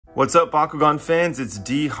What's up, Bakugan fans? It's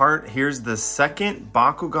D Hart. Here's the second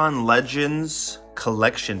Bakugan Legends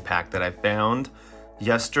collection pack that I found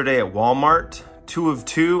yesterday at Walmart. 2 of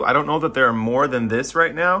 2. I don't know that there are more than this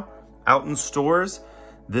right now out in stores.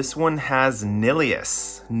 This one has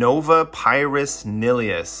Nillious, Nova Pyrus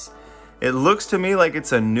Nillious. It looks to me like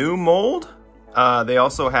it's a new mold. They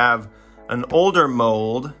also have an older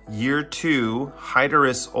mold, Year 2,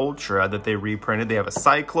 Pyrus Ultra, that they reprinted. They have a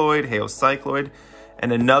Cycloid, Hail-Cycloid,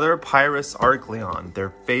 and another Pyrus Arcleon, their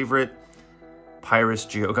favorite Pyrus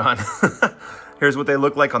Geogon. Here's what they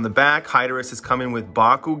look like on the back. Pyrus is coming with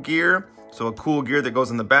Baku gear, so a cool gear that goes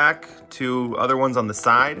on the back, 2 other ones on the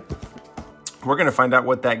side. We're gonna find out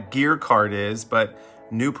what that gear card is, but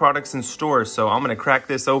new products in stores, so I'm gonna crack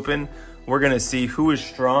this open. We're gonna see who is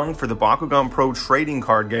strong for the Bakugan Pro trading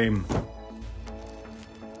card game.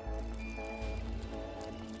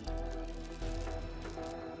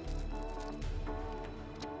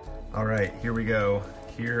 All right, here we go.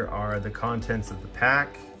 Here are the contents of the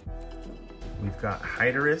pack. We've got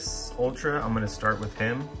Pyrus Ultra. I'm gonna start with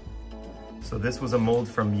him. So this was a mold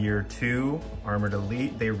from Year 2, Armored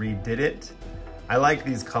Elite. They redid it. I like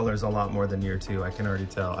these colors a lot more than Year 2, I can already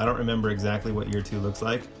tell. I don't remember exactly what Year 2 looks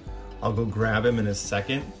like. I'll go grab him in a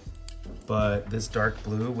second. But this dark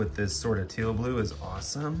blue with this sort of teal blue is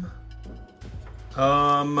awesome.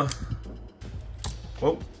 Whoa,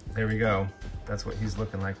 there we go. That's what he's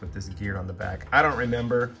looking like with this gear on the back. I don't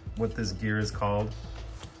remember what this gear is called.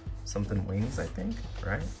 Something wings, I think,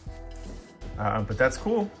 right? But that's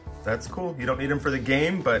cool. That's cool. You don't need him for the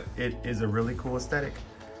game, but it is a really cool aesthetic.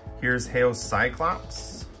 Here's Hail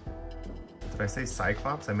Cyclops. Did I say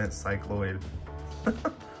Cyclops? I meant Cycloid.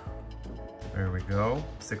 There we go.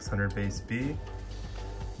 600 base B.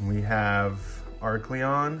 We have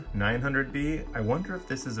Arcleon, 900 B. I wonder if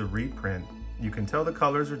this is a reprint. You can tell the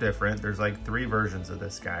colors are different. There's like 3 versions of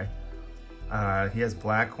this guy. He has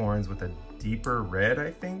black horns with a deeper red,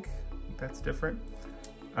 I think. That's different.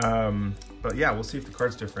 But yeah, we'll see if the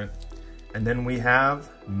card's different. And then we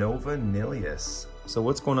have Nova Nillious. So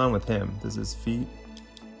what's going on with him? Does his feet?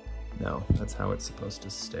 No, that's how it's supposed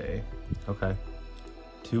to stay. Okay.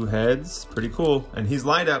 2 heads, pretty cool. And he's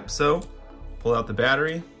light up, so pull out the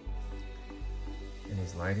battery. And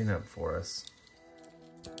he's lighting up for us.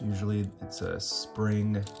 Usually it's a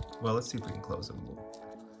spring. Well, let's see if we can close him.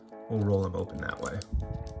 We'll roll him open that way.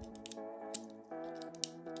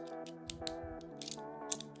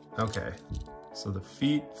 Okay, so the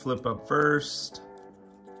feet flip up first.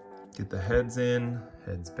 Get the heads in,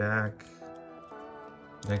 heads back,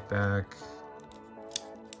 neck back.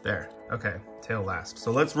 There, okay, tail last.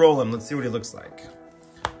 So let's roll him, let's see what he looks like.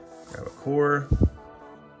 Grab a core.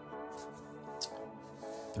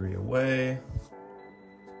 3 away.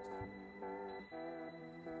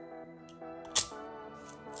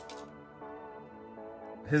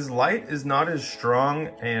 His light is not as strong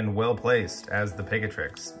and well-placed as the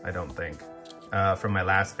Pegatrix, I don't think, from my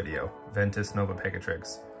last video, Ventus Nova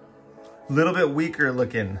Pegatrix. A little bit weaker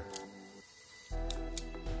looking.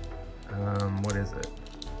 What is it?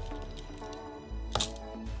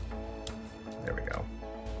 There we go.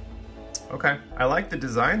 Okay, I like the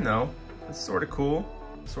design though. It's sort of cool,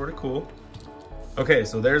 sort of cool. Okay,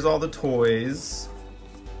 so there's all the toys.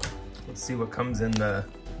 Let's see what comes in the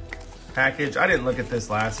package. I didn't look at this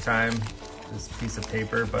last time, this piece of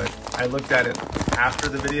paper, but I looked at it after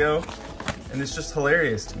the video and it's just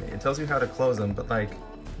hilarious to me. It tells you how to close them, but like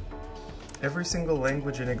every single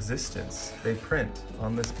language in existence, they print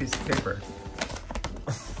on this piece of paper.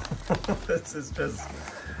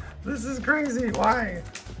 This is crazy, why?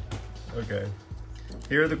 Okay,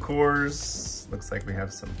 here are the cores. Looks like we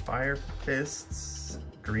have some fire fists,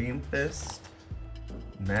 green fist,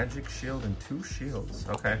 magic shield, and 2 shields.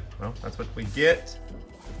 Okay, well, that's what we get.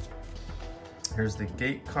 Here's the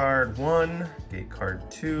gate card 1, gate card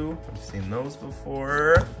 2. I've seen those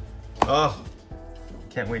before. Oh,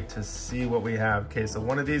 can't wait to see what we have. Okay, so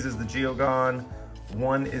one of these is the Geogon,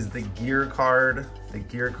 one is the gear card. The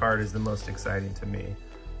gear card is the most exciting to me.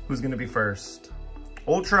 Who's gonna be first?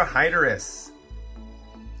 Ultra Pyrus.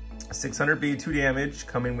 600B, 2 damage,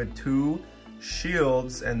 coming with 2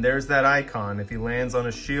 shields, and there's that icon. If he lands on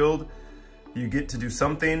a shield, you get to do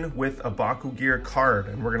something with a Baku gear card,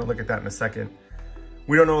 and we're gonna look at that in a second.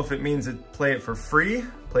 We don't know if it means play it for free,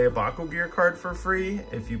 play a Baku gear card for free,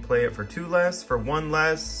 if you play it for 2 less, for 1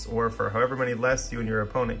 less, or for however many less you and your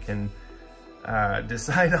opponent can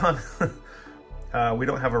decide on. We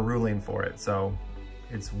don't have a ruling for it, so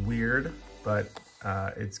it's weird, but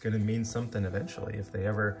it's gonna mean something eventually if they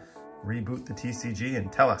ever reboot the TCG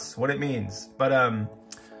and tell us what it means. But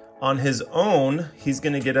on his own, he's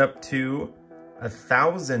gonna get up to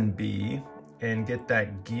 1000 B and get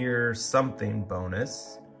that gear something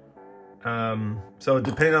bonus. So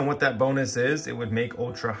depending on what that bonus is, it would make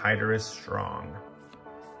Ultra Hydorus strong.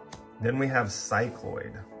 Then we have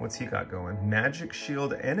Cycloid. What's he got going? Magic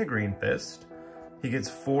Shield and a Green Fist. He gets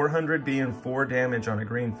 400 B and 4 damage on a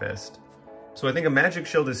Green Fist. So I think a Magic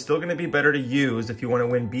Shield is still gonna be better to use if you wanna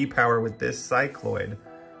win B power with this Cycloid.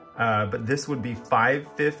 But this would be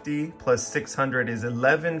 550 plus 600 is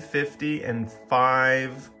 1150, and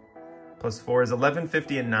 5 plus 4 is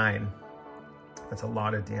 1150 and 9. That's a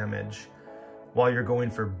lot of damage. While you're going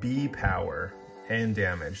for B power and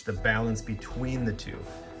damage, the balance between the two.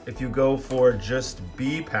 If you go for just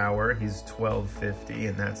B power, he's 1250,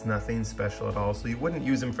 and that's nothing special at all, so you wouldn't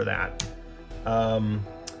use him for that.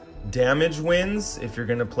 Damage wins, if you're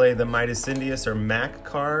gonna play the Midas Indius or Mac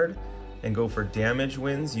card and go for damage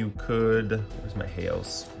wins, you could, where's my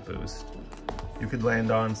Haos boost? You could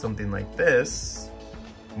land on something like this.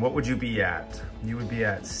 What would you be at? You would be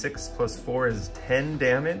at 6 plus 4 is 10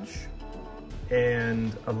 damage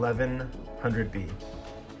and 1100 B.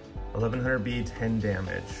 1100 B, 10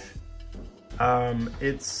 damage.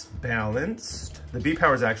 It's balanced. The B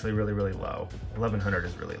power is actually really, really low. 1100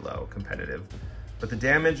 is really low, competitive. But the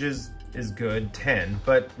damage is good, 10.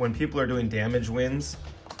 But when people are doing damage wins,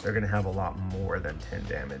 they're gonna have a lot more than 10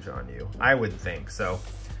 damage on you, I would think. So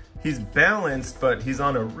he's balanced, but he's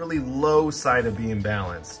on a really low side of being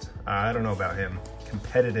balanced. I don't know about him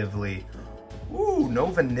competitively. Ooh,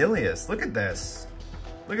 Nova Nillious, look at this.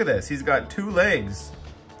 Look at this, he's got 2 legs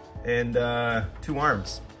and 2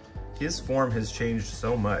 arms. His form has changed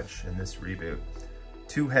so much in this reboot.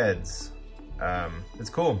 2 heads. It's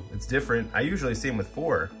cool, it's different. I usually see him with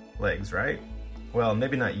 4 legs, right? Well,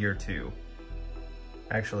 maybe not year 2.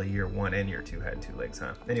 Actually, year 1 and year 2 had 2 legs,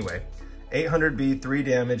 huh? Anyway, 800 B, 3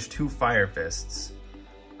 damage, 2 Fire Fists.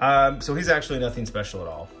 So he's actually nothing special at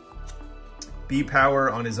all. B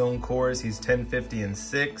power on his own cores, he's 1050 and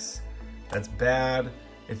 6. That's bad.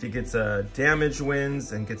 If he gets a damage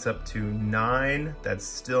wins and gets up to 9, that's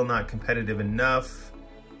still not competitive enough.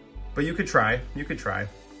 But you could try, you could try.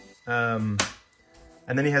 And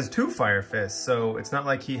then he has 2 Fire Fists, so it's not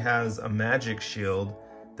like he has a Magic Shield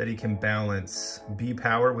that he can balance B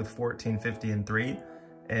power with 1450 and 3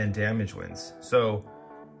 and damage wins. So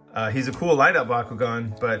he's a cool light up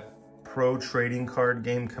Bakugan, but pro trading card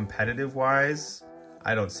game competitive wise,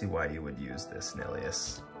 I don't see why you would use this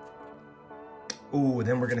Nillious. Ooh,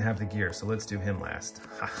 then we're gonna have the gear, so let's do him last.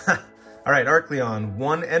 All right, Arcleon,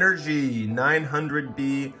 1 energy, 900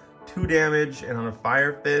 B, 2 damage, and on a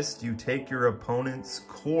Fire Fist, you take your opponent's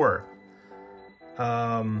core.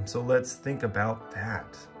 So let's think about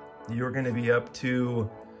that. You're gonna be up to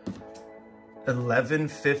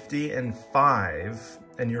 1150 and 5,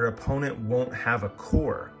 and your opponent won't have a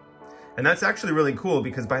core. And that's actually really cool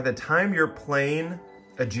because by the time you're playing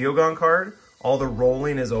a Geogon card, all the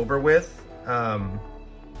rolling is over with. I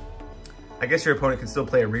guess your opponent can still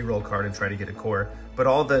play a reroll card and try to get a core, but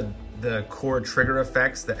all the core trigger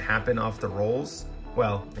effects that happen off the rolls,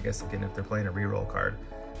 well, I guess again, if they're playing a reroll card,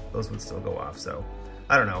 those would still go off. So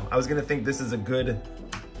I don't know. I was gonna think this is a good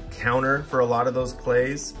counter for a lot of those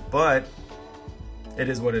plays, but it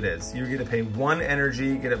is what it is. You're gonna pay 1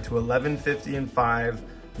 energy, get up to 1150 and 5.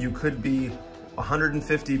 You could be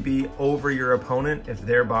 150 B over your opponent if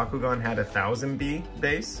their Bakugan had 1000 B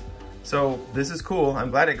base. So this is cool. I'm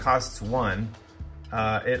glad it costs 1.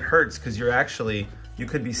 It hurts because you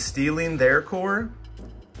could be stealing their core.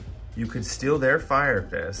 You could steal their Fire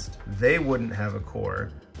Fist. They wouldn't have a core.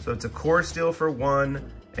 So it's a core steal for 1,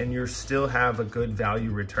 and you still have a good value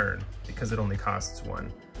return because it only costs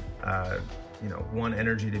 1. 1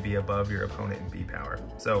 energy to be above your opponent in B power.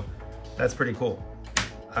 So that's pretty cool.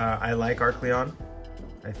 I like Arcleon.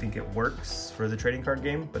 I think it works for the trading card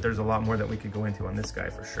game, but there's a lot more that we could go into on this guy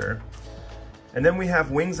for sure. And then we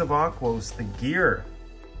have Wings of Aquos, the gear.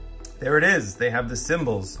 There it is, they have the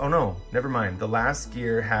symbols. Oh no, never mind. The last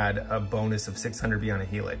gear had a bonus of 600 B on a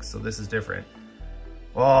Helix, so this is different.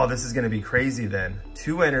 Oh, this is gonna be crazy then.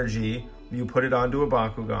 2 energy, you put it onto a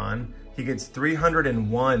Bakugan, he gets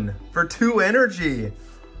 301 for 2 energy.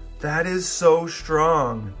 That is so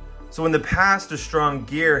strong. So in the past, a strong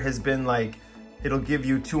gear has been like, it'll give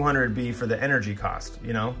you 200 B for the energy cost,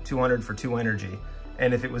 200 for 2 energy.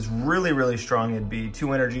 And if it was really, really strong, it'd be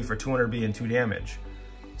 2 energy for 200 B and 2 damage.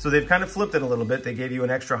 So they've kind of flipped it a little bit. They gave you an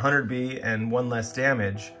extra 100 B and 1 less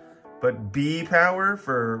damage. But B power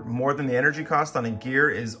for more than the energy cost on a gear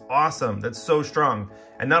is awesome. That's so strong.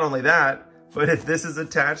 And not only that, but if this is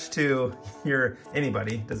attached to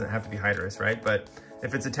anybody, doesn't have to be Hydorus, right? But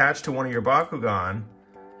if it's attached to one of your Bakugan,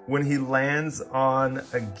 when he lands on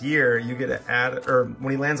a gear, you get to add, or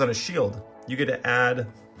when he lands on a shield, you get to add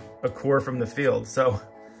a core from the field. So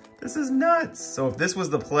this is nuts. So if this was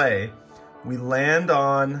the play, we land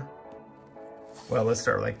on, well, let's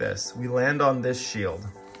start like this. We land on this shield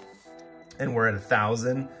and we're at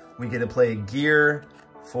 1,000. We get to play a gear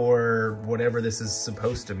for whatever this is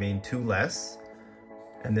supposed to mean, 2 less.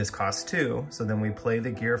 And this costs 2. So then we play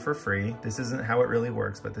the gear for free. This isn't how it really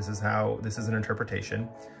works, but this is an interpretation.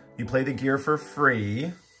 You play the gear for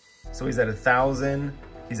free. So he's at 1,000,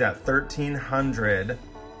 he's at 1,300.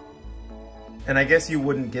 And I guess you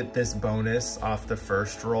wouldn't get this bonus off the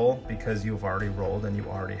first roll because you've already rolled and you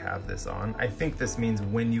already have this on. I think this means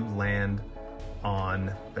when you land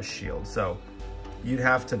on a shield. So you'd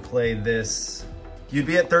have to play this, you'd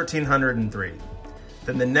be at 1,303.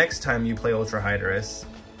 Then the next time you play Ultra Hydrus,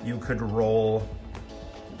 you could roll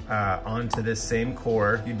onto this same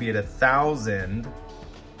core. You'd be at 1,000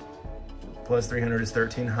 plus 300 is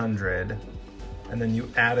 1,300. And then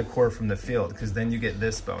you add a core from the field because then you get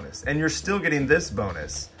this bonus. And you're still getting this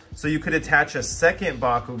bonus. So you could attach a second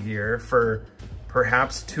Baku gear for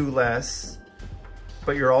perhaps 2 less,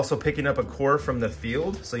 but you're also picking up a core from the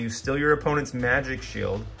field. So you steal your opponent's magic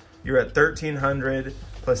shield. You're at 1,300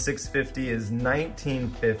 plus 650 is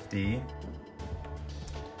 1,950.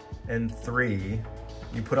 And 3,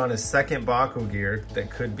 you put on a second Baku gear that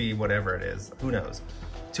could be whatever it is. Who knows?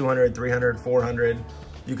 200, 300, 400.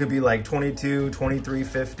 You could be like 22,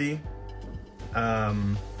 2350,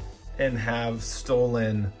 and have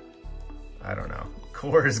stolen, I don't know,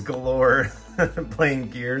 cores galore,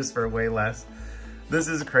 playing gears for way less. This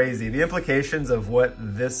is crazy. The implications of what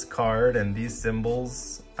this card and these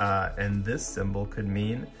symbols and this symbol could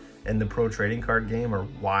mean in the pro trading card game are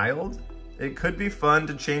wild. It could be fun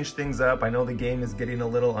to change things up. I know the game is getting a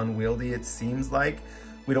little unwieldy, it seems like.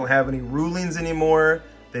 We don't have any rulings anymore.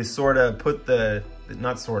 They sort of put the,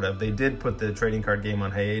 not sort of, they did put the trading card game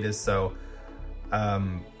on hiatus, so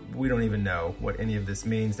we don't even know what any of this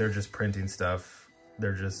means. They're just printing stuff.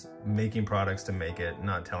 They're just making products to make it,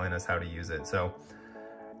 not telling us how to use it. So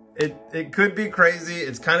it could be crazy.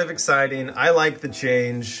 It's kind of exciting. I like the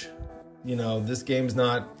change. You know, this game's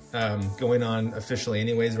not going on officially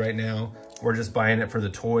anyways right now. We're just buying it for the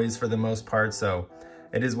toys for the most part, so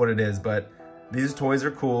it is what it is. But these toys are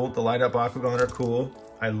cool. The light up Bakugan are cool.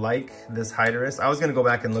 I like this Hydrus. I was gonna go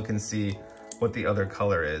back and look and see what the other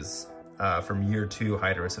color is from year 2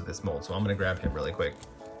 Hydrus of this mold. So I'm gonna grab him really quick.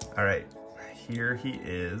 All right, here he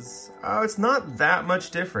is. Oh, it's not that much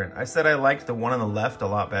different. I said I liked the one on the left a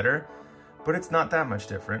lot better, but it's not that much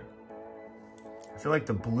different. I feel like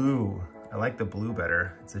the blue, I like the blue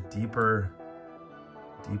better. It's a deeper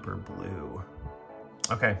blue.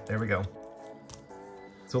 Okay, there we go.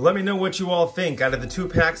 So let me know what you all think. Out of the 2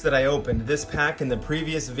 packs that I opened, this pack and the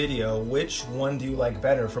previous video, which one do you like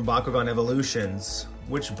better from Bakugan Evolutions?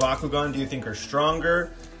 Which Bakugan do you think are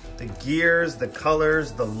stronger? The gears, the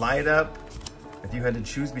colors, the light up. If you had to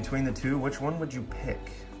choose between the 2, which one would you pick?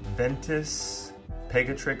 Ventus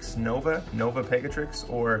Pegatrix Nova, Nova Pegatrix,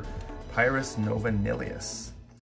 or Pyrus Nova Nillious?